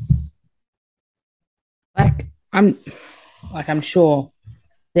 I'm sure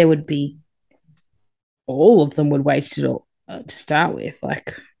there would be, all of them would waste it all to start with.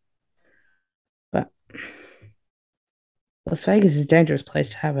 But Las Vegas is a dangerous place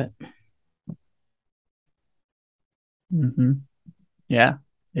to have it. Mm-hmm. Yeah,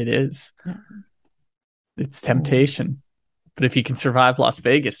 it is. Yeah. It's temptation. But if you can survive Las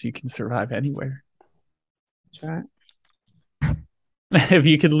Vegas, you can survive anywhere. That's right. If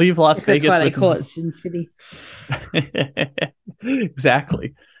you can leave Las Vegas. That's why they call it Sin City.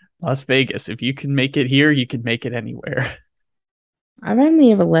 Exactly. Las Vegas. If you can make it here, you can make it anywhere. I've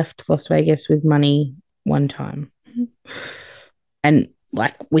only ever left Las Vegas with money one time. And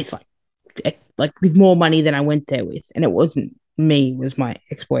with more money than I went there with. And it wasn't me, it was my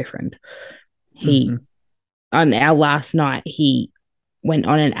ex-boyfriend. He on our last night, he went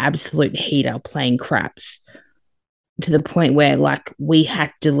on an absolute heater playing craps to the point where we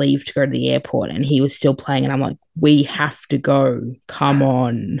had to leave to go to the airport and he was still playing and I'm like, we have to go. Come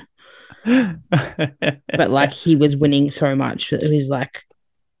on. But like he was winning so much that it was like,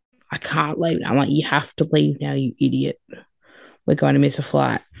 I can't leave. I'm like, you have to leave now, you idiot. We're going to miss a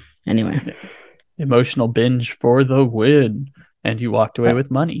flight. Anyway. Emotional binge for the win. And you walked away with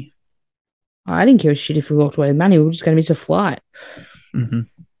money. I didn't give a shit if we walked away with money. We were just going to miss a flight. Mm-hmm.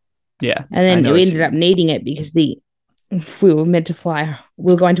 Yeah. And then we ended up needing it because we were meant to fly.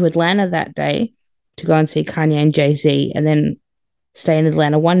 We were going to Atlanta that day to go and see Kanye and Jay-Z, and then stay in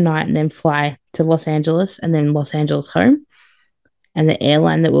Atlanta one night and then fly to Los Angeles and then Los Angeles home. And the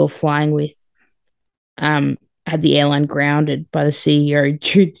airline that we were flying with had the airline grounded by the CEO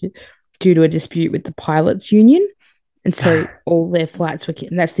due to a dispute with the pilots union. And so all their flights were,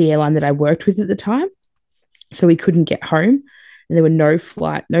 and that's the airline that I worked with at the time. So we couldn't get home, and there were no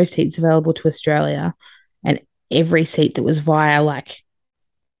seats available to Australia. And every seat that was via like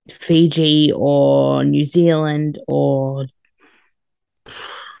Fiji or New Zealand or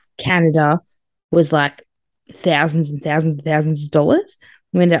Canada was like thousands and thousands and thousands of dollars.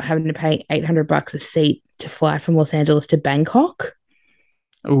 We ended up having to pay $800 a seat to fly from Los Angeles to Bangkok.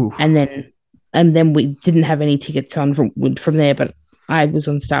 Ooh. And then we didn't have any tickets on from there, but I was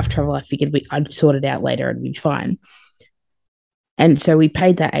on staff travel. I figured I'd sort it out later and we'd be fine. And so we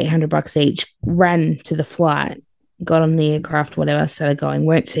paid that $800 each, ran to the flight, got on the aircraft, whatever, started going,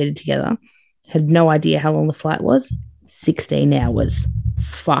 weren't seated together, had no idea how long the flight was. 16 hours.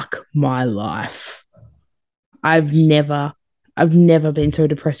 Fuck my life. I've never been so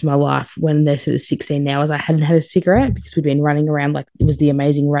depressed in my life when there's sort of 16 hours. I hadn't had a cigarette because we'd been running around like it was the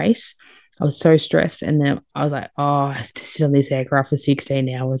Amazing Race. I was so stressed. And then I was like, oh, I have to sit on this aircraft for 16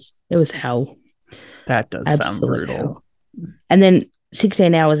 hours. It was hell. That does sound brutal. Hell. And then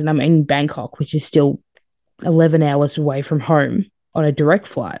 16 hours and I'm in Bangkok, which is still 11 hours away from home on a direct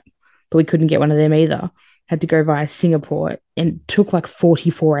flight. But we couldn't get one of them either. Had to go via Singapore and it took like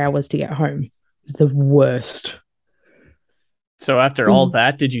 44 hours to get home. It was the worst. So after all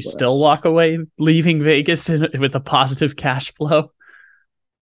that, did you still walk away leaving Vegas with a positive cash flow?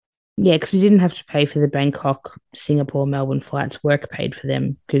 Yeah, because we didn't have to pay for the Bangkok, Singapore, Melbourne flights. Work paid for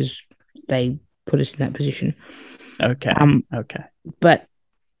them because they put us in that position. Okay. Okay. But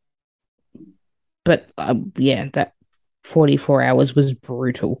yeah, that 44 hours was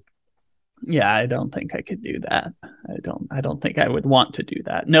brutal. Yeah, I don't think I could do that. I don't think I would want to do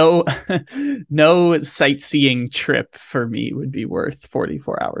that. No, no sightseeing trip for me would be worth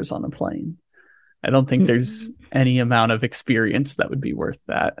 44 hours on a plane. I don't think there's any amount of experience that would be worth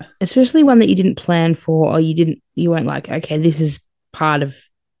that. Especially one that you didn't plan for, or you weren't like, okay, this is part of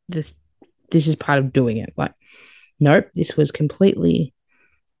this. This is part of doing it. Like, nope, this was completely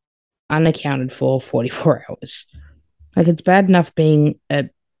unaccounted for 44 hours. Like, it's bad enough being a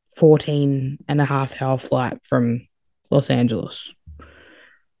 14.5-hour flight from Los Angeles.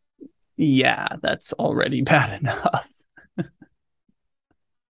 Yeah, that's already bad enough.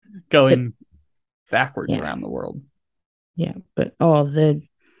 Going backwards around the world. Yeah, but the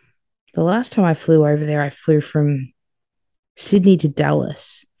last time I flew over there, I flew from Sydney to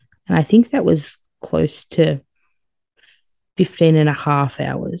Dallas, and I think that was close to 15.5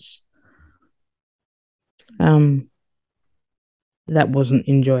 hours. That wasn't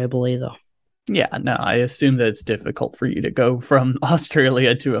enjoyable either. Yeah, no, I assume that it's difficult for you to go from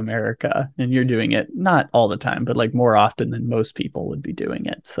Australia to America, and you're doing it not all the time, but like more often than most people would be doing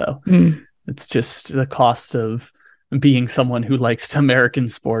it. So it's just the cost of being someone who likes American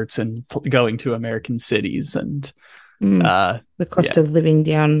sports and going to American cities and the cost of living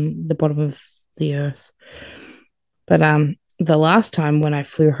down the bottom of the earth. But the last time when I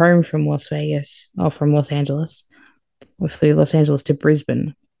flew home from Los Angeles, we flew Los Angeles to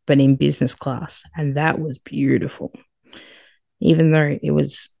Brisbane, but in business class, and that was beautiful. Even though it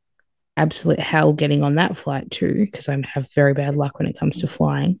was absolute hell getting on that flight too, because I have very bad luck when it comes to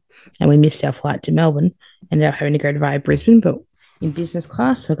flying, and we missed our flight to Melbourne, ended up having to go via Brisbane, but in business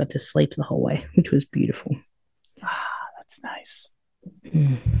class, so I got to sleep the whole way, which was beautiful. That's nice.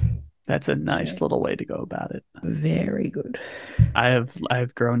 That's a nice little way to go about it. Very good. I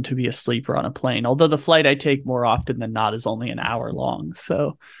have grown to be a sleeper on a plane, although the flight I take more often than not is only an hour long,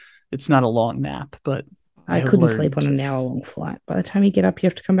 so it's not a long nap. But I couldn't sleep on an hour-long flight. By the time you get up, you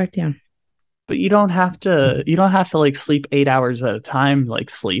have to come back down. But you don't have to. You don't have to like sleep 8 hours at a time. Like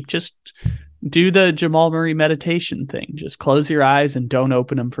sleep, just do the Jamal Murray meditation thing. Just close your eyes and don't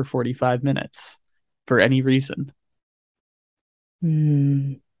open them for 45 minutes for any reason.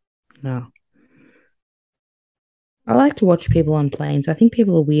 No. I like to watch people on planes. I think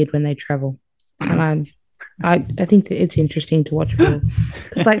people are weird when they travel. And I think that it's interesting to watch people.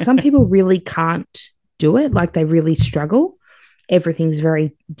 Because like some people really can't do it. Like they really struggle. everything's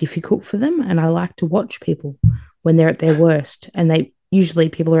very difficult for them. And I like to watch people when they're at their worst. And usually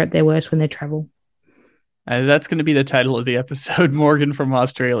people are at their worst when they travel. That's going to be the title of the episode. Morgan from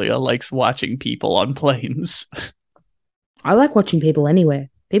Australia likes watching people on planes. I like watching people anywhere.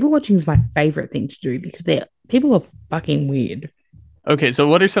 People watching is my favorite thing to do because people are fucking weird. Okay, so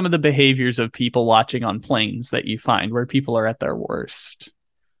what are some of the behaviors of people watching on planes that you find where people are at their worst?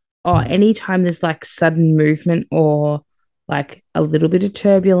 Oh, anytime there's like sudden movement or like a little bit of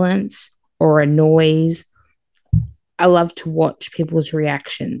turbulence or a noise, I love to watch people's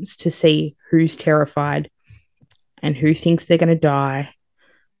reactions to see who's terrified and who thinks they're going to die.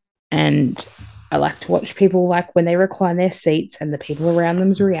 And I like to watch people like when they recline their seats and the people around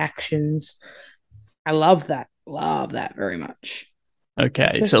them's reactions. I love that. Love that very much. Okay,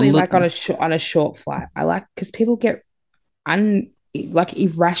 especially like on a short flight. I like because people get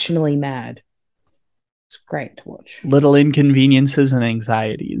irrationally mad. It's great to watch. Little inconveniences and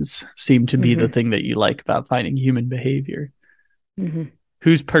anxieties seem to be the thing that you like about finding human behavior. Mm-hmm.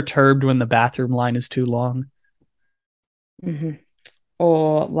 Who's perturbed when the bathroom line is too long? Mm-hmm.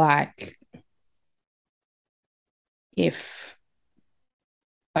 Or like if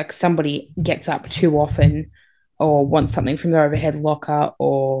like somebody gets up too often or wants something from their overhead locker,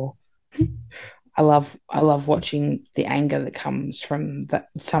 or I love watching the anger that comes from that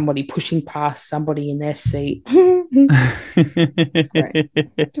somebody pushing past somebody in their seat.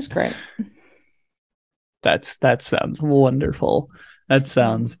 Great. Just great. That sounds wonderful. That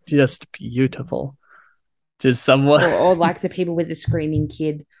sounds just beautiful. Just someone or like the people with the screaming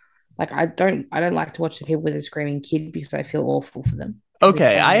kid. Like I don't like to watch the people with a screaming kid because I feel awful for them.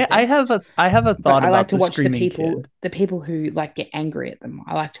 Okay, I have a thought about I like to the watch kid. the people who like get angry at them.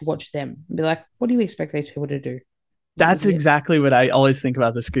 I like to watch them and be like, what do you expect these people to do? That's exactly what I always think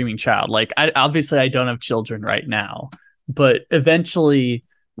about the screaming child. Like I don't have children right now, but eventually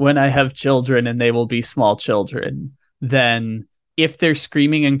when I have children and they will be small children, then if they're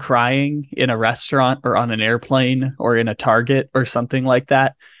screaming and crying in a restaurant or on an airplane or in a Target or something like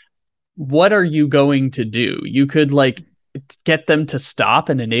that, what are you going to do? You could like get them to stop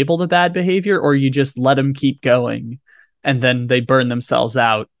and enable the bad behavior, or you just let them keep going and then they burn themselves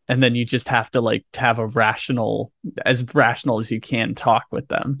out. And then you just have to like have a rational as you can talk with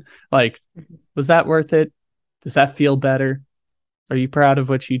them. Like, was that worth it? Does that feel better? Are you proud of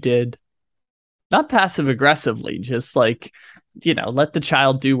what you did? Not passive aggressively, just like, let the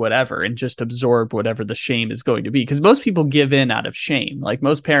child do whatever and just absorb whatever the shame is going to be. Because most people give in out of shame. Like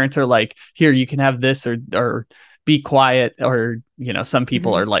most parents are like, here, you can have this or be quiet, or some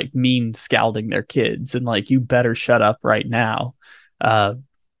people are like mean scalding their kids and like, you better shut up right now, out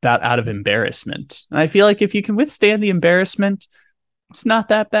of embarrassment. And I feel like if you can withstand the embarrassment, it's not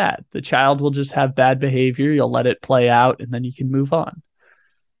that bad. The child will just have bad behavior, you'll let it play out, and then you can move on.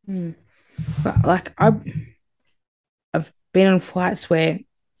 But like I've been on flights where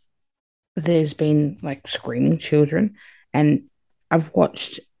there's been like screaming children, and I've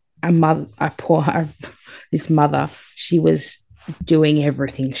watched this mother, she was doing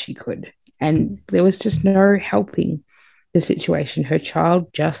everything she could, and there was just no helping the situation. Her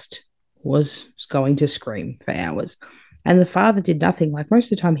child just was going to scream for hours, and the father did nothing. Like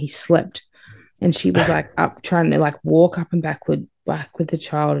most of the time he slept, and she was like up trying to like walk up and back with the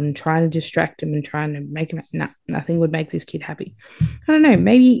child and trying to distract him and trying to make him nothing would make this kid happy. I don't know,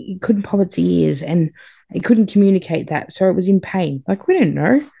 maybe he couldn't pop its ears and it couldn't communicate that, so it was in pain. Like we don't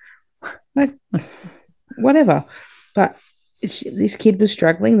know, like whatever. But this kid was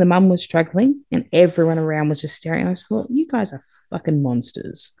struggling, the mum was struggling, and everyone around was just staring. I just thought, you guys are fucking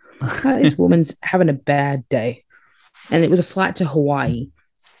monsters. This woman's having a bad day. And it was a flight to Hawaii.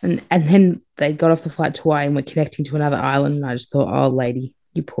 And then they got off the flight to Hawaii and were connecting to another island. And I just thought, oh, lady,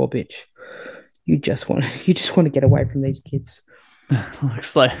 you poor bitch. You just want to get away from these kids.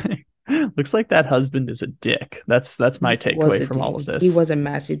 Looks like that husband is a dick. That's my takeaway from all of this. He was a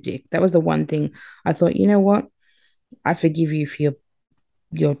massive dick. That was the one thing I thought, you know what? I forgive you for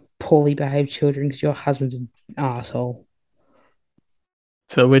your poorly behaved children because your husband's an asshole.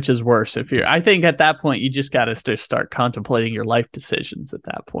 So which is worse? I think at that point, you just got to start contemplating your life decisions at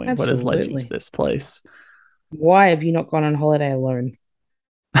that point. Absolutely. What has led you to this place? Why have you not gone on holiday alone?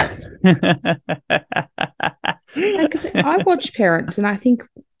 Because I watch Parents and I think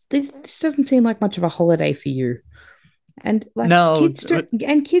this doesn't seem like much of a holiday for you. And like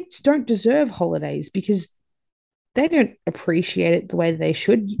kids don't deserve holidays because they don't appreciate it the way they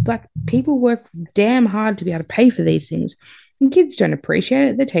should. Like people work damn hard to be able to pay for these things. And kids don't appreciate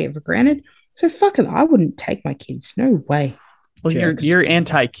it. They take it for granted. So fuck them. I wouldn't take my kids. No way. Well, jerks. you're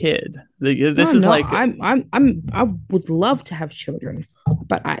anti-kid. This No, is no, like I would love to have children,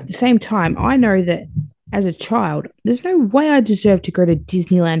 but at the same time, I know that as a child, there's no way I deserve to go to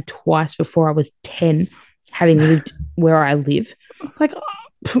Disneyland twice before I was 10, having lived where I live. Like,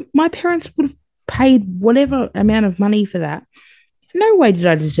 my parents would have paid whatever amount of money for that. No way did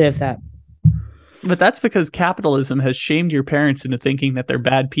I deserve that. But that's because capitalism has shamed your parents into thinking that they're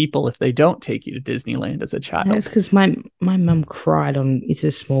bad people if they don't take you to Disneyland as a child. That's because my mum cried on It's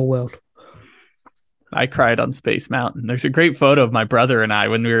a Small World. I cried on Space Mountain. There's a great photo of my brother and I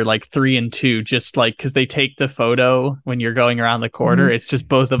when we were like 3 and 2, just like because they take the photo when you're going around the corner. It's just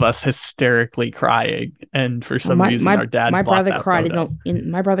both of us hysterically crying, and for some reason, our dad. My bought brother that cried photo.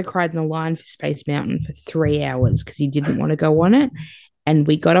 my brother cried in the line for Space Mountain for 3 hours because he didn't want to go on it. And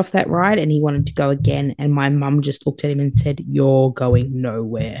we got off that ride and he wanted to go again. And my mum just looked at him and said, "You're going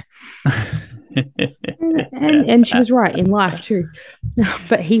nowhere." and she was right in life too.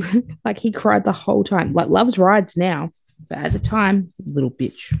 But he cried the whole time. Like, loves rides now, but at the time, little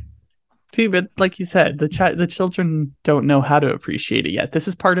bitch. See, but like you said, the children don't know how to appreciate it yet. This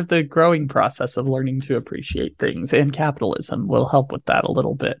is part of the growing process of learning to appreciate things, and capitalism will help with that a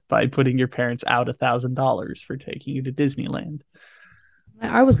little bit by putting your parents out $1,000 for taking you to Disneyland.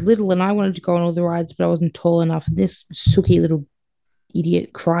 I was little and I wanted to go on all the rides, but I wasn't tall enough. This sooky little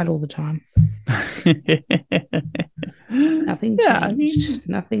idiot cried all the time. Nothing changed.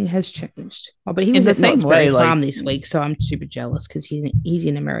 Nothing has changed. Oh, but he was In the at same Knott's way, Berry like- Farm this week, so I'm super jealous because he's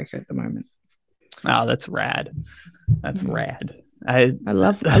in America at the moment. Oh, that's rad. That's rad. I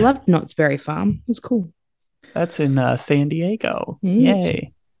loved Knott's Berry Farm. It was cool. That's in San Diego. Yes.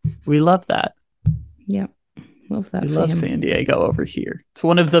 Yay. We love that. Yeah. Love that. We for love him. San Diego over here. It's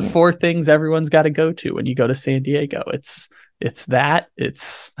one of the 4 things everyone's got to go to when you go to San Diego. It's that,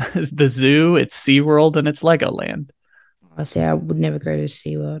 it's the zoo, it's SeaWorld, and it's Legoland. I say I would never go to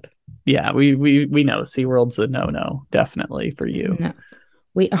SeaWorld. Yeah, we know SeaWorld's a no-no, definitely for you. No.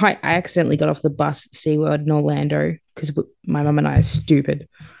 I accidentally got off the bus at SeaWorld in Orlando because my mum and I are stupid.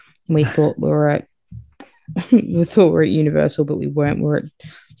 And we thought we were at Universal, but we weren't. We were at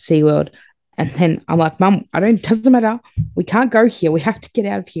SeaWorld. And then I'm like, "Mum, it doesn't matter. We can't go here. We have to get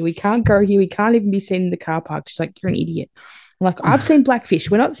out of here. We can't go here. We can't even be seen in the car park." She's like, "You're an idiot." I'm like, "I've seen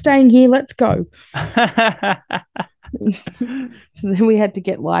Blackfish. We're not staying here. Let's go." Then we had to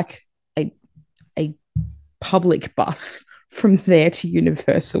get like a public bus from there to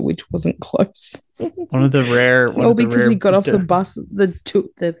Universal, which wasn't close. One of the rare. Because we got off the bus,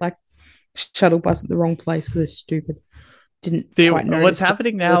 the like shuttle bus at the wrong place because they're stupid. Didn't see quite notice what's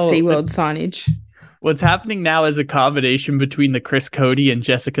happening now. The SeaWorld signage. What's happening now is a combination between the Chris Cody and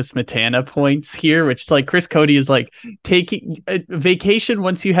Jessica Smetana points here, which is like Chris Cody is like taking a vacation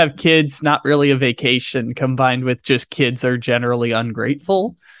once you have kids, not really a vacation, combined with just kids are generally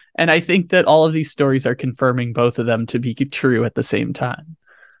ungrateful. And I think that all of these stories are confirming both of them to be true at the same time.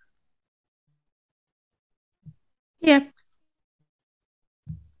 Yeah.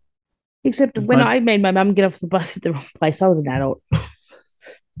 Except when I made my mum get off the bus at the wrong place, I was an adult.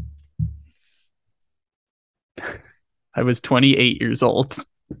 I was 28 years old.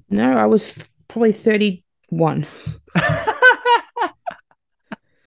 No, I was probably 31.